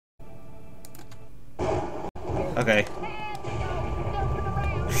Okay.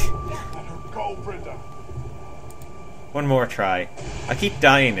 One more try. I keep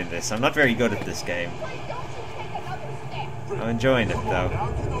dying in this. I'm not very good at this game. I'm enjoying it though.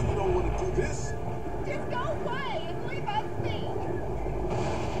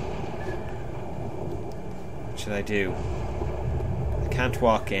 What should I do? I can't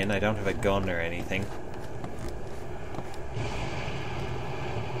walk in. I don't have a gun or anything.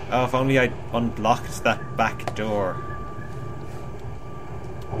 Oh, if only I unlocked that back door.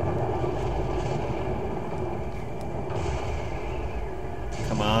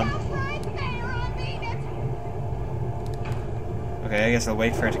 Come on. Okay, I guess I'll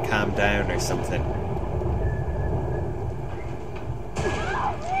wait for her to calm down or something.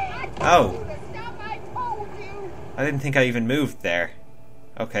 Oh! I didn't think I even moved there.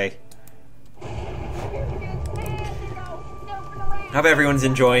 Okay. Hope everyone's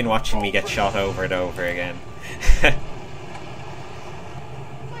enjoying watching me get shot over and over again.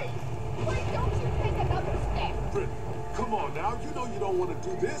 Come on now, you know you don't want to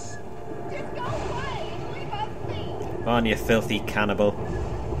do this. Just go away and leave us be. Come on, you filthy cannibal.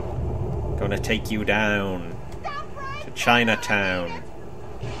 Gonna take you down to Chinatown.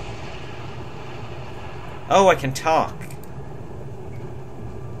 Oh, I can talk.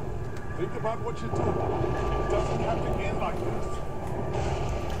 Think about what you're doing. It doesn't have to end like this.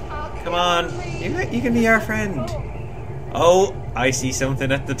 Come on, you can be our friend. Oh, I see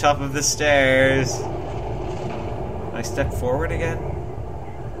something at the top of the stairs. I step forward again.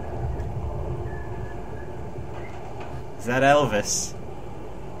 Is that Elvis?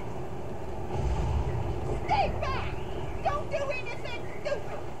 Stay back! Don't do anything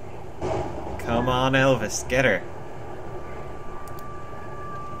stupid! Come on, Elvis, get her.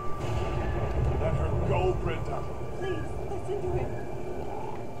 Let her go, Brenda. Please, listen to him.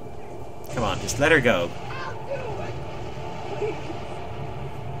 Come on, just let her go. I'll do it! Please.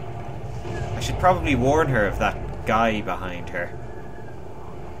 I should probably warn her of that guy behind her.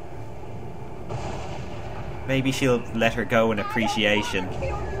 Maybe she'll let her go in appreciation.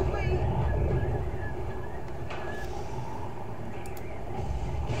 Please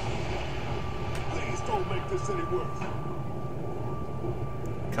don't make this any worse.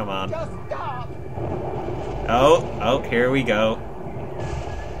 Come on. Just stop! Oh, here we go.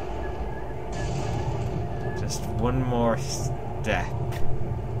 Just one more step.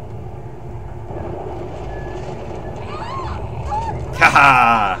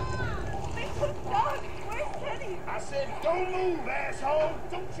 Haha! Where's Kenny? I said don't move, asshole.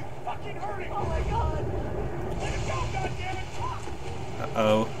 Don't you fucking hurt him. Oh my god! Let him go, goddammit.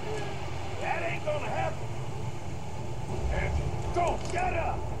 Uh-oh. That ain't gonna happen. And don't shut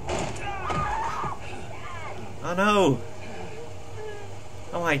up. Oh no!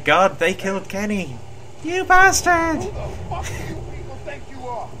 Oh my god, they killed Kenny! You bastard! Who the fuck do you people think you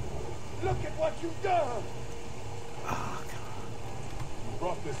are? Look at what you've done. Oh god. You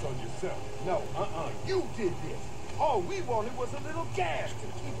brought this on yourself. No, you did this. All we wanted was a little gas to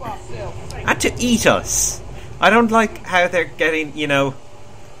keep ourselves safe. And to eat us! I don't like how they're getting, you know,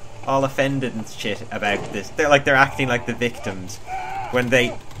 all offended and shit about this. They're acting like the victims when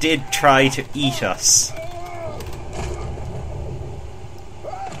they did try to eat us.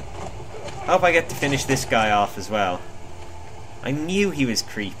 I hope I get to finish this guy off as well. I knew he was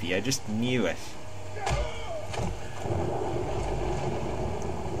creepy, I just knew it.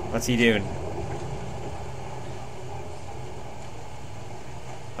 What's he doing?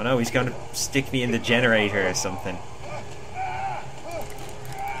 Oh no, he's gonna stick me in the generator or something.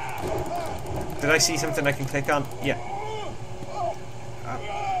 Did I see something I can click on? Yeah.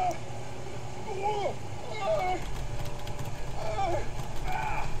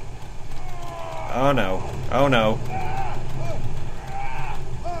 Oh no. Oh no.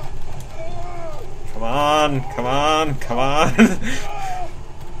 Come on, come on, come on.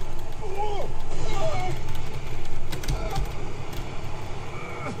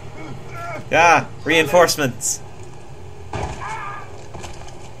 Yeah, reinforcements.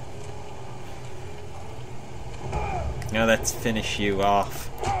 Now let's finish you off.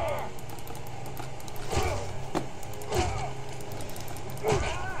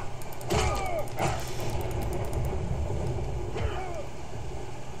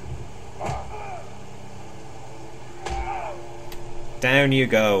 Down you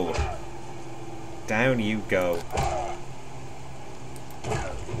go. Down you go.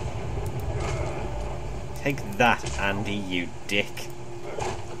 Take that, Andy, you dick.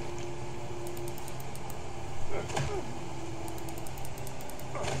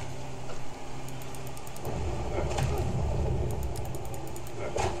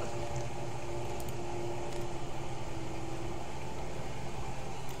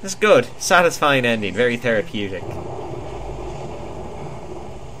 It's good. Satisfying ending. Very therapeutic.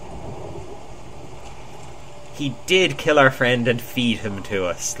 He did kill our friend and feed him to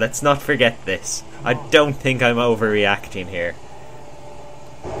us. Let's not forget this. I don't think I'm overreacting here.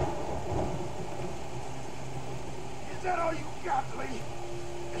 Is that all you got, Lee?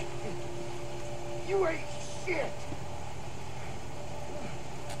 You ain't shit.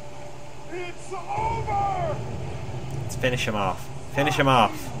 It's over. Let's finish him off. Finish him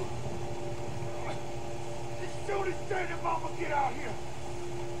off. As soon as Dad and Mama get out here,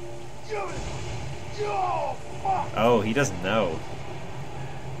 you all fuck. Oh, he doesn't know.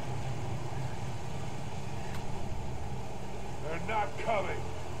 They're not coming.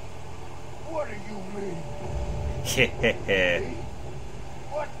 What do you mean? Hehehe.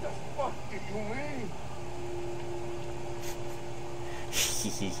 What the fuck do you mean?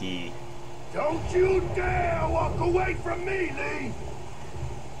 Don't you dare walk away from me, Lee!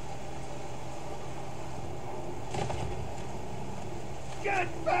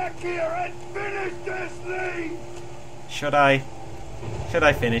 Get back here and finish this, Lee! Should I? Should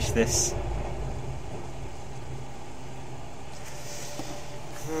I finish this?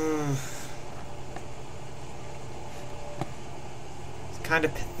 It's kind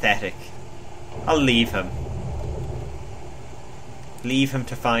of pathetic. I'll leave him. Leave him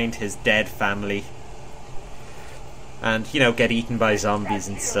to find his dead family. And, you know, get eaten by zombies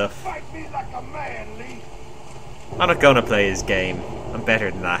and stuff. Fight me like a man, Lee! I'm not gonna play his game. I'm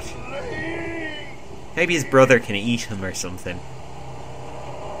better than that. Lee! Maybe his brother can eat him or something.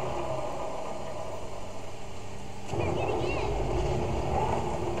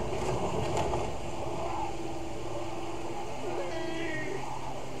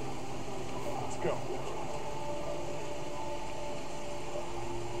 Let's go.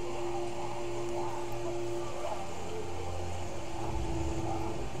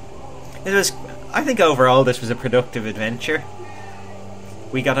 It was, I think overall this was a productive adventure.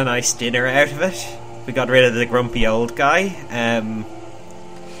 We got a nice dinner out of it. We got rid of the grumpy old guy.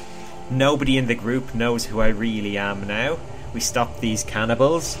 Nobody in the group knows who I really am now. We stopped these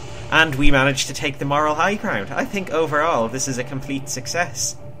cannibals. And we managed to take the moral high ground. I think overall this is a complete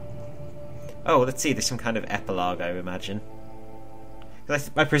success. Oh, let's see, there's some kind of epilogue, I imagine.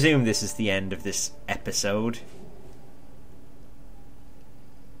 I presume this is the end of this episode.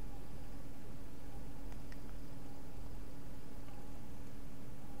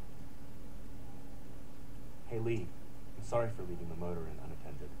 Hey Lee, I'm sorry for leaving the motor in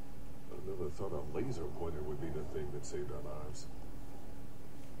unattended. I never thought a laser pointer would be the thing that saved our lives.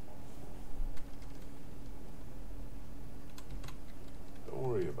 Don't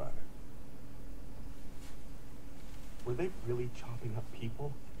worry about it. Were they really chopping up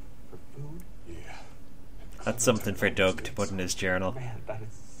people for food? Yeah. That's something for Doug to put in his journal. Man, that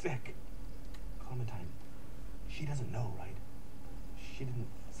is sick. Clementine, she doesn't know, right? She didn't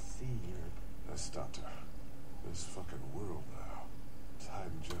see or... I stopped her. This fucking world now. It's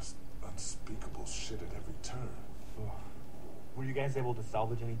hiding just unspeakable shit at every turn. Oh. Were you guys able to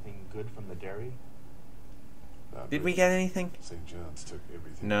salvage anything good from the dairy? Not Did we really. get anything? St. John's took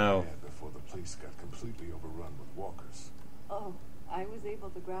everything No. they had before the place got completely overrun with walkers. Oh, I was able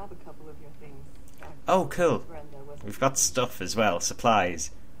to grab a couple of your things. Oh, cool. Brenda wasn't- We've got stuff as well,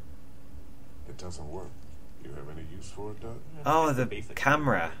 supplies. It doesn't work. You have any use for it, Doug? It's Oh, just a the basic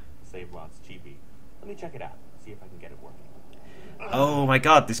camera. save lots cheapy. Let me check it out. See if I can get it working. Oh my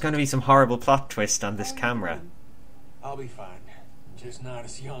god, there's going to be some horrible plot twist on this camera. I'll be fine. Just not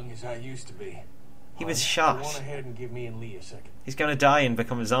as young as I used to be. He was Go on shot. ahead and give me and Lee a second. He's going to die and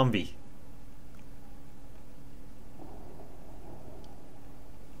become a zombie.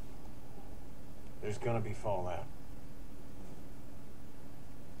 There's gonna be fallout.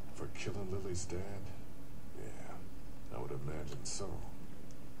 For killing Lily's dad? Yeah, I would imagine so.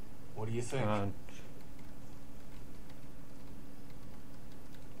 What do you think?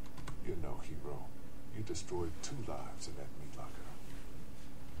 You're no hero. You destroyed 2 lives in that meat locker.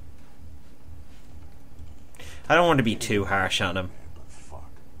 I don't want to be too harsh on him. Man, but fuck.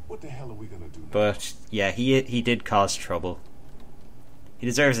 What the hell are we gonna do now? But, yeah, he did cause trouble. He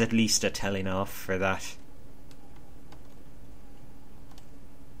deserves at least a telling off for that.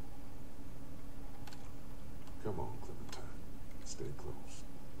 Come on, Clementine. Stay close.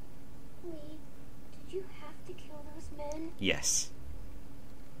 Lee, did you have to kill those men? Yes.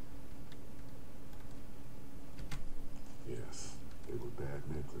 Yes, they were bad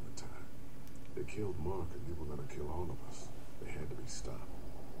men, Clementine. They killed Mark and they were gonna kill all of us. They had to be stopped.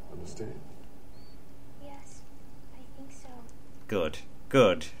 Understand? Yes, I think so. Good.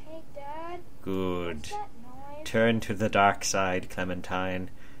 Good. Hey, Dad. Good. What's that noise? Turn to the dark side, Clementine.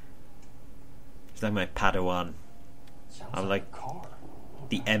 She's like my Padawan. Sounds I'm like like a car.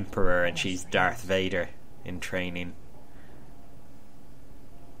 the Emperor and she's Darth Vader in training.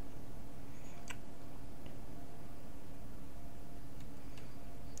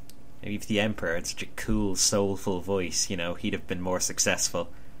 Maybe if the Emperor had such a cool, soulful voice, you know, he'd have been more successful.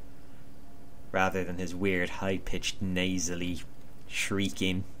 Rather than his weird, high-pitched, nasally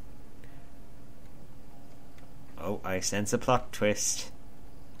shrieking. Oh, I sense a plot twist.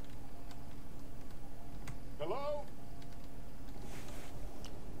 Hello?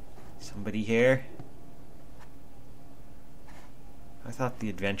 Somebody here? I thought the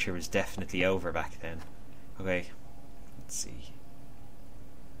adventure was definitely over back then. Okay, let's see.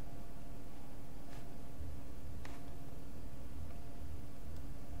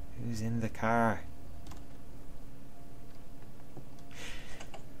 Who's in the car?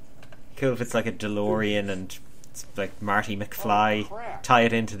 Cool if it's like a DeLorean and it's like Marty McFly. Oh, crap. Tie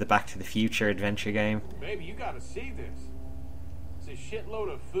it into the Back to the Future adventure game. Baby, you gotta see this. It's a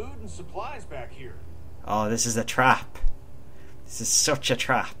shitload of food and supplies back here. Oh, this is a trap. This is such a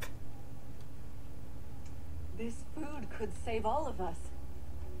trap. This food could save all of us.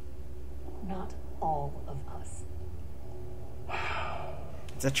 Not all of us.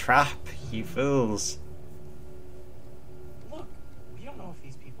 It's a trap, you fools. Look, we don't know if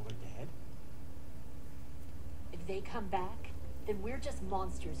these people are dead. If they come back, then we're just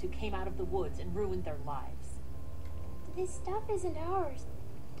monsters who came out of the woods and ruined their lives. This stuff isn't ours.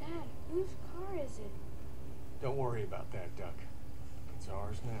 Dad, whose car is it? Don't worry about that, Duck. It's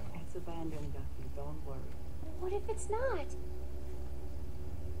ours now. It's abandoned, Ducky. Don't worry. What if it's not?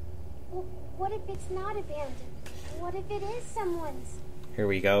 What if it's not abandoned? What if it is someone's? Here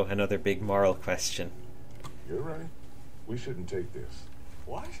we go, another big moral question. You're right. We shouldn't take this.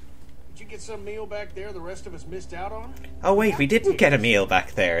 What? Did you get some meal back there the rest of us missed out on? Oh wait, we didn't get a meal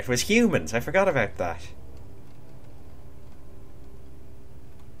back there. It was humans. I forgot about that.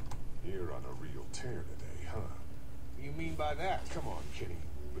 You're on a real tear today, huh? What do you mean by that? Come on, Kenny.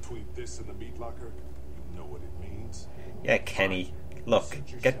 Between this and the meat locker, you know what it means. Yeah, Kenny. Look, Suit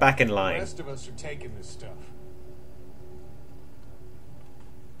yourself. get back in The line. rest of us are taking this stuff.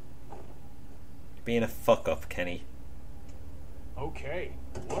 Being a fuck up, Kenny. Okay,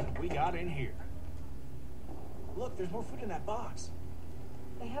 what have we got in here? Look, there's more food in that box.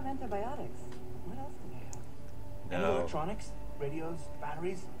 They have antibiotics. What else do they have? Any No, electronics, radios,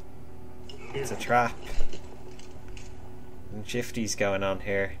 batteries. it's a trap. And shifty's going on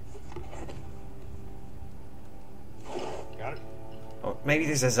here. Got it? Oh, maybe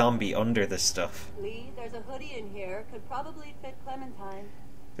there's a zombie under this stuff. Lee, there's a hoodie in here. Could probably fit Clementine.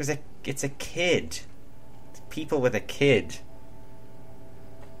 It's a kid. It's people with a kid.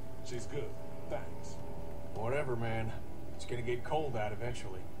 She's good. Thanks. Whatever, man. It's gonna get cold out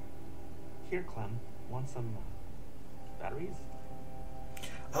eventually. Here, Clem. Want some batteries?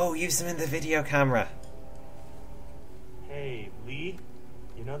 Oh, use them in the video camera. Hey, Lee.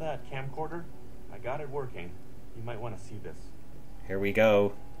 You know that camcorder? I got it working. You might want to see this. Here we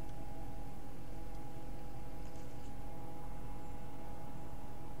go.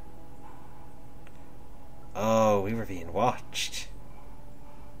 Oh, we were being watched.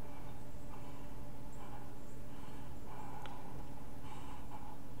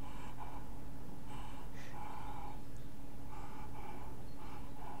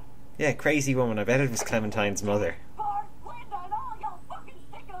 Yeah, crazy woman. I bet it was Clementine's mother. Bart, Linda, and all y'all fucking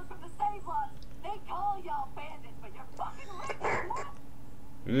sickos from the save ones. They call y'all bandits, but you're fucking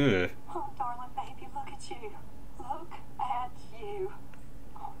rich. Ugh. Oh, darling baby, look at you. Look at you.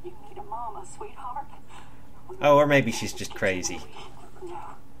 Oh, you need a mama, sweetheart. Oh, or maybe she's just crazy. No.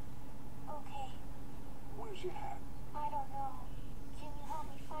 Okay, Where's your hat? I don't know. Can you help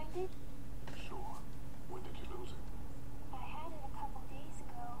me find it? Sure. When did you lose it? I had it a couple days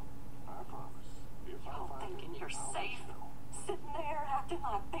ago. I promise. If I Y'all find thinking it, you're I'll safe? let you know. Sitting there acting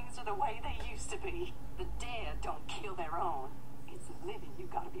like things are the way they used to be. The dead don't kill their own. It's the living you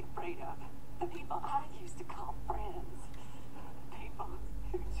gotta be afraid of. The people I used to call friends. People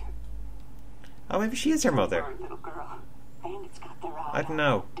who took Oh, maybe she is her mother. Poor little girl. Bandits got their eye I don't on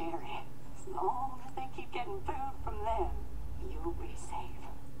know. Dairy. As long as they keep getting food from them, you'll be safe.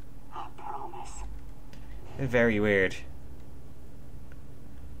 I promise. Very weird.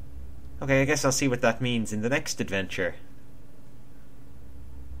 Okay, I guess I'll see what that means in the next adventure.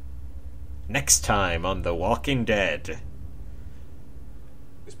 Next time on The Walking Dead.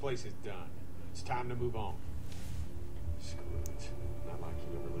 This place is done. It's time to move on. Screw it. Not like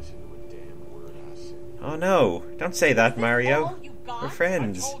you ever listen to a damn word I say. Oh no, don't say that, Mario. You We're got?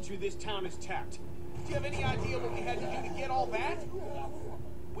 friends. I told you this town is tapped. Do you have any idea what we had to do to get all that?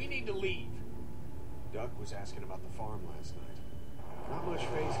 We need to leave. Duck was asking about the farm last night. Not much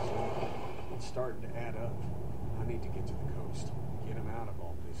faces, though. It's starting to add up. I need to get to the coast. Get him out of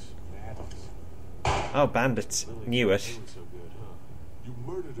all this madness. Oh, bandits knew it. Doing so good, huh? You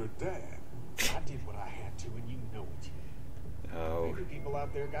murdered her dad. I did what I had to, and you know it. Oh. Maybe people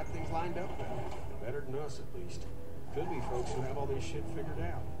out there got things lined up better than us, at least. Could be folks who have all this shit figured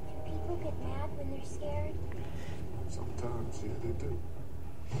out. Do people get mad when they're scared? Sometimes, yeah, they do.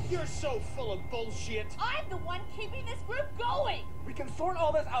 You're so full of bullshit. I'm the one keeping this group going. We can sort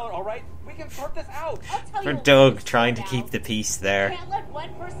all this out, all right? We can sort this out. I'll tell For you. Doug trying to keep the peace there. Can't let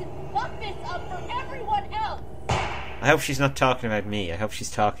one person fuck this up for everyone else. I hope she's not talking about me. I hope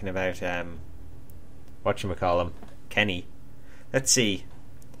she's talking about whatchamacallum, Kenny. Let's see.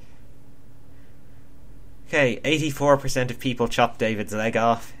 Okay, 84% of people chopped David's leg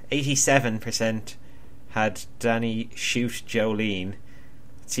off. 87% had Danny shoot Jolene.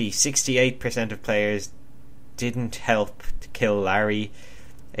 Let's see, 68% of players didn't help to kill Larry.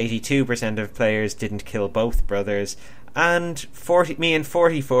 82% of players didn't kill both brothers. And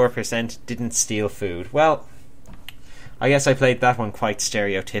 44% didn't steal food. Well, I guess I played that one quite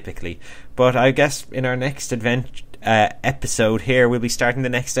stereotypically. But I guess in our next episode here, we'll be starting the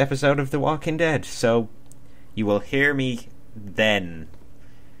next episode of The Walking Dead. So you will hear me then.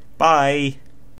 Bye.